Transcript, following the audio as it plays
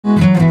Welcome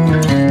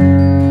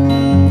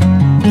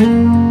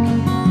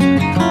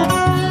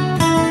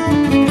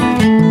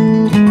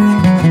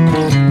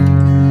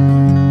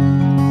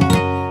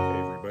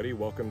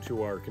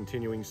to our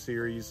continuing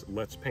series,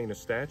 Let's Paint a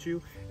Statue.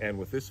 And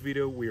with this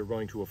video, we are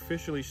going to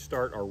officially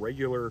start our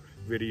regular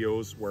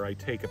videos where I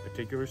take a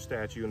particular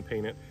statue and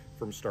paint it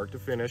from start to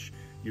finish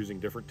using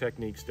different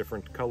techniques,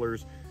 different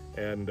colors,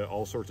 and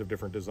all sorts of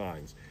different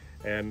designs.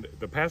 And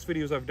the past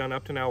videos I've done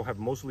up to now have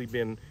mostly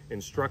been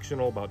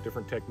instructional about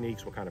different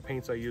techniques, what kind of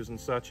paints I use and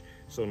such.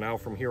 So now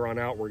from here on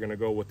out, we're going to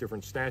go with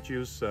different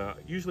statues.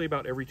 Usually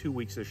about every 2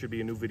 weeks, there should be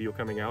a new video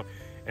coming out.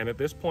 And at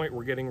this point,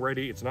 we're getting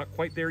ready. It's not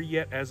quite there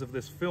yet as of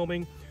this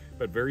filming,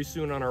 but very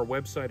soon on our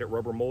website at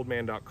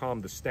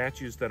rubbermoldman.com, the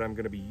statues that I'm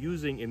going to be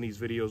using in these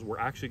videos, we're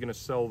actually going to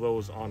sell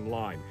those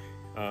online.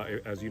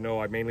 As you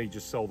know, I mainly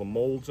just sell the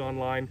molds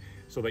online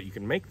so that you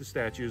can make the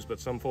statues, but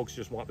some folks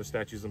just want the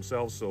statues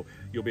themselves, so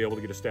you'll be able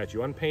to get a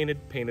statue unpainted,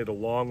 painted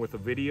along with a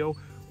video,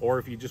 or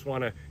if you just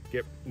want to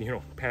get,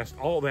 past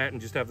all that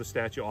and just have the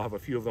statue, I'll have a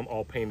few of them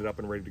all painted up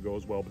and ready to go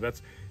as well, but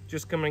that's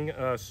just coming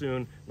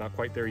soon, not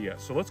quite there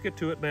yet. So let's get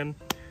to it then.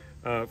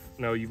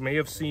 Now you may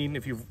have seen,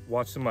 if you've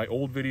watched some of my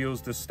old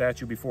videos, this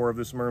statue before of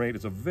this mermaid.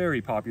 It's a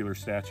very popular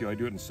statue. I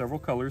do it in several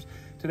colors.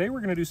 Today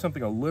we're going to do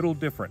something a little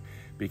different.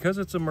 Because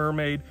it's a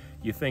mermaid,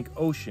 you think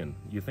ocean,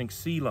 you think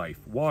sea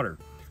life, water.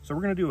 So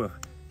we're going to do a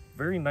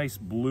very nice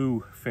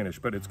blue finish,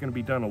 but it's going to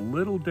be done a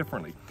little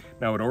differently.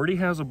 Now it already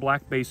has a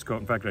black base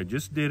coat. In fact, I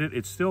just did it.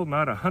 It's still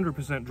not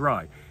 100%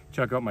 dry.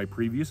 Check out my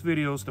previous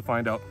videos to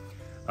find out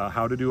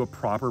how to do a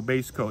proper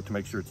base coat to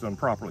make sure it's done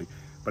properly.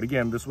 But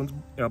again, this one's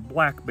a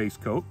black base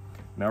coat.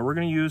 Now we're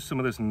going to use some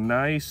of this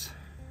nice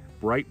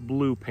bright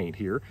blue paint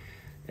here.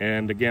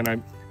 And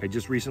again, I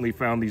just recently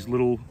found these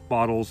little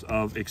bottles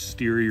of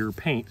exterior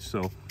paint, so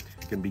I'm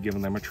going to be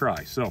giving them a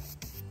try. So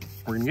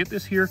we're going to get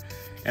this here,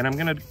 and I'm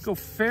going to go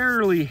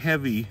fairly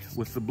heavy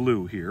with the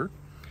blue here.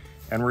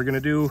 And we're going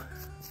to do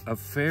a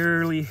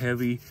fairly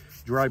heavy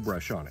dry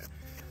brush on it.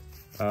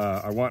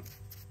 I want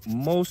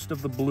most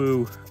of the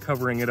blue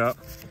covering it up,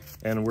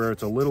 and where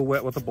it's a little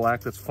wet with the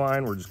black, that's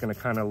fine. We're just going to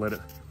kind of let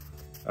it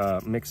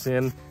mix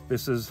in.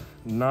 This is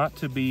not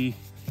to be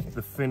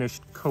the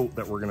finished coat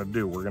that we're going to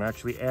do. We're going to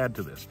actually add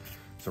to this.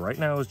 So right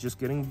now is just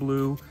getting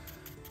blue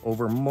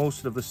over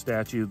most of the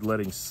statue,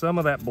 letting some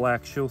of that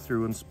black show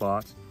through in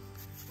spots.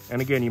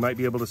 And again, you might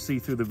be able to see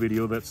through the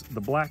video that the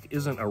black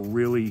isn't a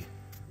really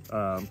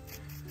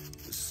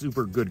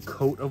super good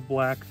coat of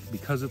black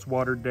because it's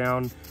watered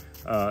down.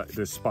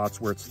 There's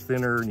spots where it's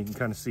thinner, and you can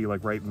kind of see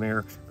like right in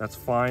there. That's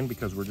fine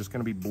because we're just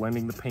going to be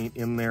blending the paint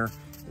in there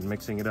and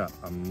mixing it up.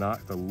 I'm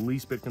not the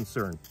least bit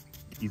concerned.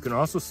 You can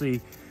also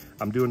see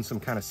I'm doing some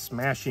kind of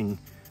smashing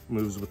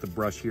moves with the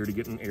brush here to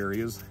get in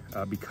areas.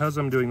 Because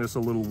I'm doing this a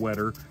little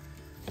wetter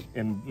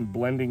and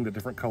blending the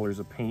different colors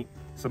of paint,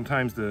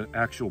 sometimes the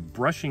actual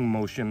brushing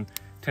motion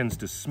tends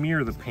to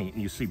smear the paint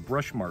and you see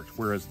brush marks,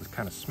 whereas the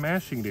kind of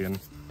smashing it in,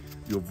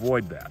 you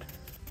avoid that.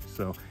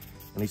 So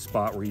any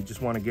spot where you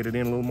just want to get it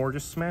in a little more,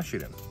 just smash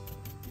it in.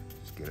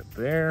 Just get it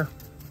there.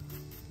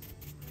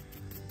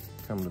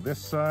 Come to this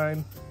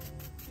side.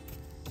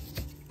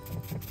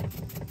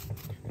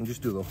 And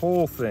just do the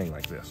whole thing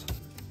like this.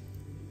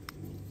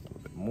 A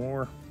little bit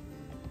more.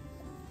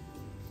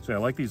 So I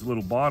like these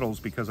little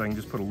bottles because I can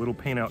just put a little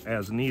paint out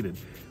as needed.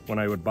 When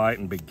I would buy it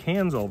in big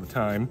cans all the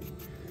time,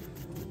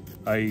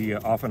 I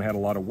often had a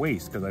lot of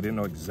waste because I didn't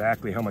know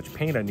exactly how much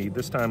paint I need.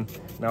 This time,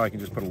 now I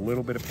can just put a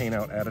little bit of paint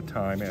out at a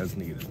time as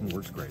needed. It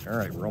works great. All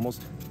right, we're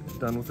almost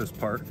done with this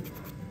part.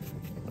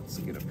 Let's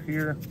get up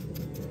here.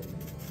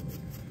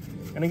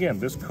 And again,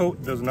 this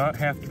coat does not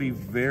have to be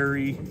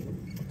very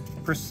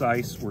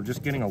precise. We're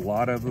just getting a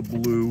lot of the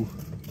blue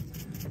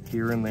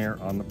here and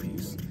there on the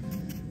piece.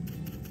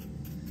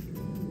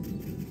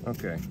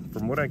 Okay,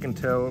 from what I can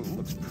tell, it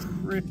looks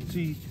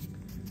pretty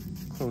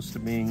close to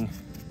being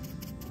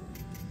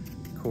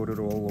coated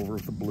all over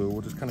with the blue.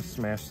 We'll just kind of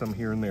smash some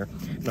here and there.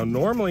 Now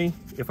normally,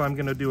 if I'm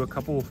going to do a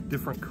couple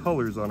different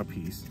colors on a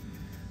piece,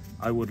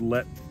 I would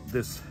let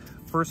this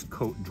first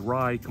coat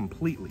dry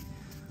completely.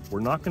 We're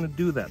not going to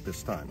do that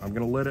this time. I'm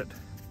going to let it,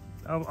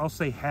 I'll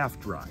say half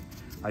dry.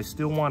 I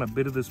still want a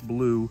bit of this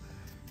blue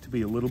to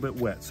be a little bit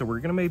wet. So we're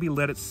going to maybe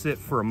let it sit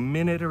for a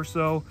minute or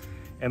so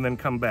and then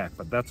come back,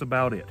 but that's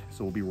about it.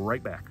 So we'll be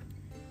right back.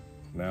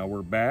 Now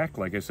we're back.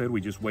 Like I said,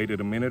 we just waited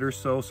a minute or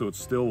so it's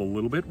still a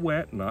little bit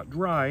wet, not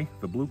dry,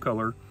 the blue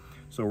color.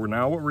 So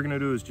now what we're going to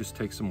do is just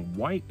take some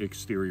white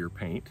exterior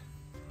paint.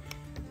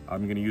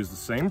 I'm going to use the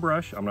same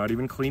brush. I'm not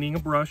even cleaning a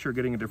brush or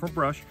getting a different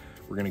brush.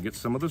 We're going to get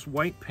some of this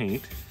white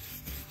paint.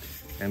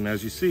 And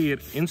as you see,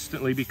 it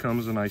instantly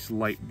becomes a nice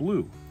light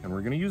blue. And we're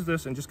going to use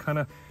this and just kind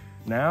of,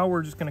 now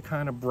we're just going to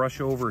kind of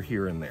brush over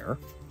here and there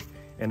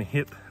and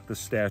hit the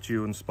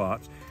statue in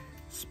spots,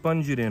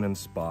 sponge it in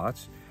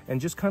spots,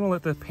 and just kind of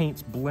let the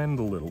paints blend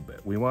a little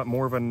bit. We want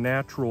more of a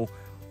natural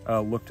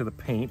look to the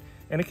paint,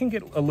 and it can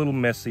get a little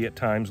messy at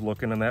times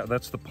looking, and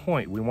that's the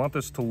point. We want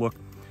this to look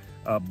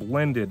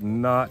blended,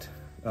 not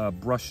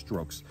brush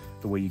strokes,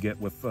 the way you get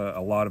with a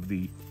lot of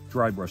the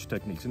dry brush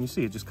techniques. And you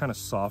see it just kind of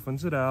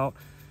softens it out,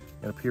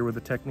 And up here where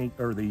the technique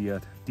or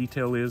the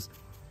detail is,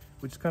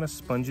 we just kind of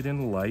sponge it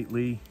in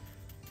lightly.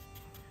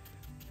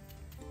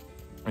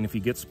 And if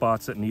you get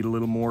spots that need a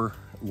little more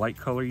light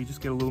color, you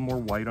just get a little more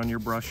white on your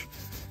brush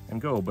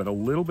and go. But a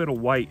little bit of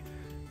white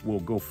will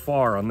go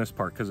far on this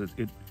part, because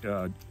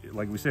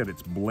like we said,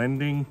 it's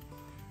blending,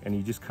 and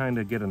you just kind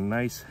of get a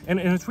nice, and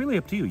it's really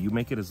up to you. You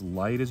make it as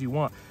light as you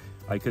want.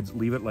 I could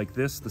leave it like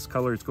this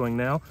color it's going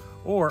now,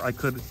 or I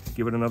could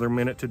give it another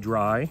minute to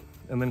dry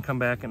and then come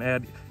back and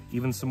add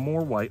even some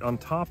more white on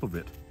top of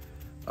it.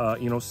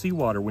 You know,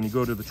 seawater, when you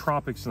go to the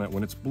tropics and that,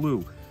 when it's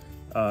blue,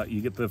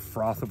 you get the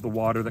froth of the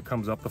water that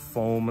comes up, the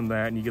foam and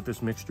that, and you get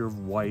this mixture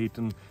of white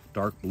and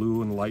dark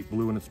blue and light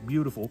blue, and it's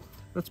beautiful.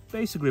 That's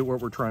basically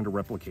what we're trying to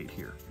replicate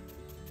here.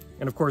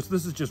 And of course,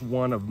 this is just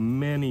one of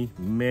many,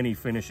 many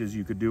finishes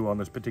you could do on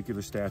this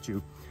particular statue,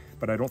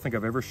 but I don't think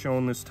I've ever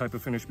shown this type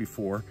of finish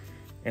before.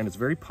 And it's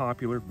very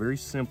popular, very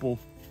simple,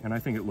 and I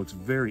think it looks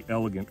very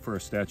elegant for a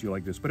statue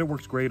like this, but it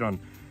works great on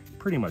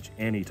pretty much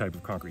any type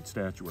of concrete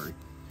statuary.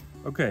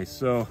 Okay,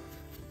 so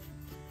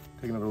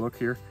take another look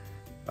here.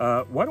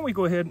 Why don't we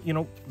go ahead, you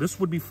know, this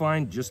would be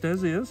fine just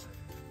as is.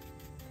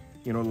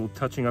 You know, a little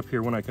touching up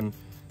here when I can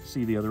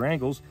see the other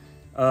angles.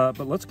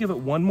 But let's give it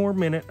one more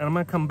minute, and I'm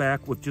gonna come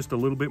back with just a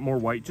little bit more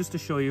white just to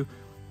show you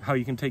how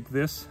you can take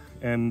this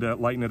and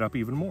lighten it up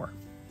even more.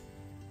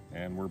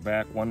 And we're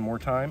back one more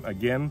time.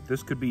 Again,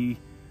 this could be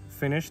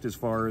finished as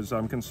far as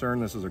I'm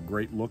concerned. This is a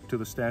great look to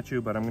the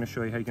statue, but I'm gonna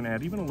show you how you can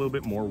add even a little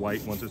bit more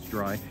white once it's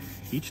dry.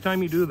 Each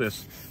time you do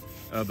this,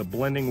 the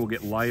blending will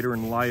get lighter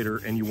and lighter,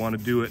 and you wanna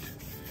do it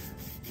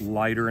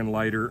lighter and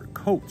lighter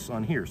coats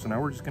on here. So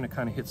now we're just gonna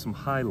kind of hit some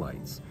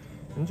highlights,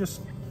 and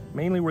just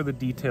mainly where the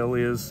detail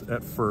is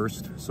at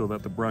first, so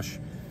that the brush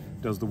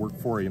does the work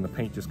for you and the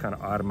paint just kind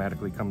of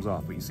automatically comes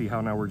off. But you see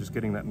how now we're just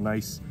getting that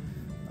nice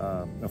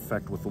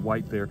effect with the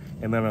white there.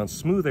 And then on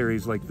smooth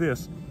areas like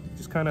this,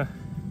 just kind of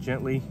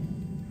gently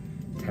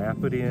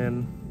tap it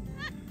in.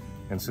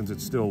 And since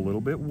it's still a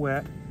little bit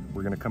wet,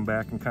 we're gonna come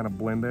back and kind of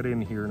blend that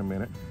in here in a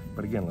minute.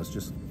 But again, let's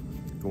just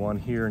go on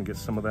here and get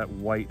some of that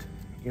white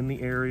in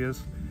the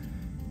areas.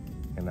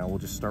 And now we'll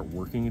just start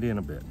working it in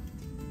a bit.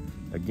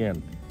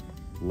 Again,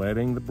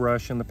 letting the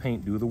brush and the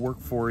paint do the work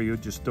for you.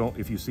 Just don't,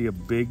 if you see a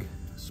big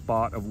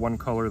spot of one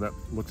color that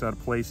looks out of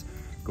place,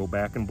 go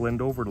back and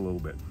blend over it a little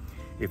bit.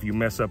 If you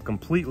mess up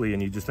completely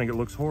and you just think it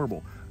looks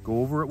horrible, go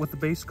over it with the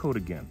base coat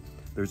again.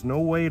 There's no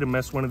way to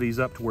mess one of these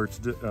up to where it's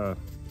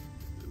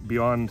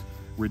beyond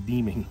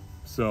redeeming.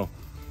 So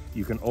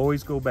you can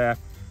always go back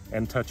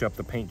and touch up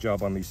the paint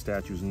job on these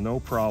statues, no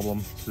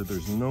problem. So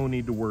there's no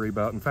need to worry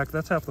about. In fact,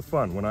 that's half the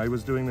fun. When I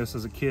was doing this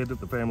as a kid at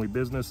the family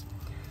business,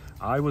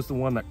 I was the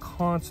one that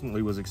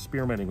constantly was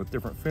experimenting with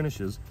different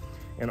finishes.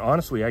 And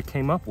honestly, I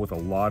came up with a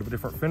lot of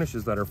different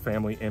finishes that our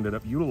family ended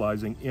up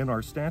utilizing in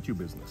our statue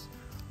business.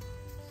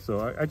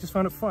 So I just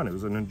found it fun. It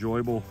was an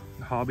enjoyable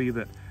hobby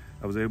that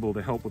I was able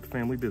to help with the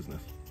family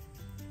business.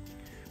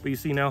 But you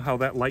see now how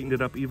that lightened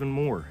it up even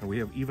more. And we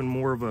have even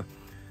more of a,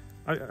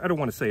 I don't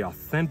want to say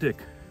authentic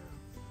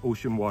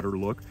ocean water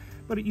look,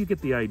 but you get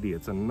the idea.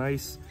 It's a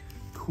nice,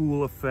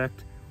 cool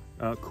effect,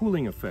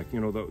 cooling effect. You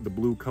know, the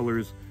blue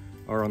colors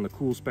are on the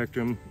cool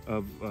spectrum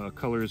of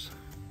colors,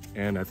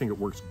 and I think it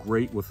works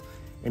great with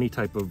any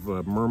type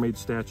of mermaid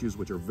statues,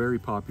 which are very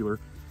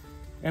popular.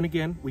 And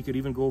again, we could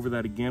even go over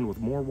that again with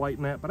more white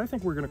in that, but I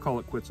think we're gonna call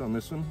it quits on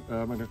this one.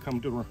 I'm gonna come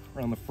to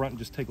around the front and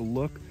just take a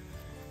look.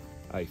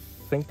 I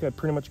think I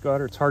pretty much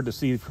got it. It's hard to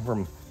see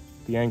from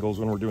the angles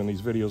when we're doing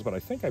these videos, but I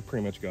think I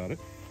pretty much got it.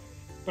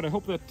 But I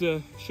hope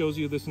that shows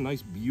you this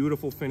nice,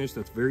 beautiful finish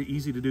that's very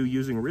easy to do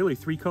using really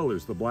 3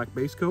 colors, the black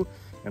base coat,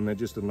 and then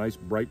just a nice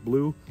bright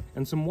blue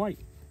and some white.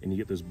 And you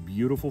get this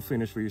beautiful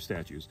finish for your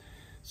statues.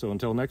 So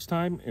until next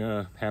time,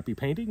 happy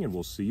painting, and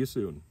we'll see you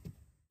soon.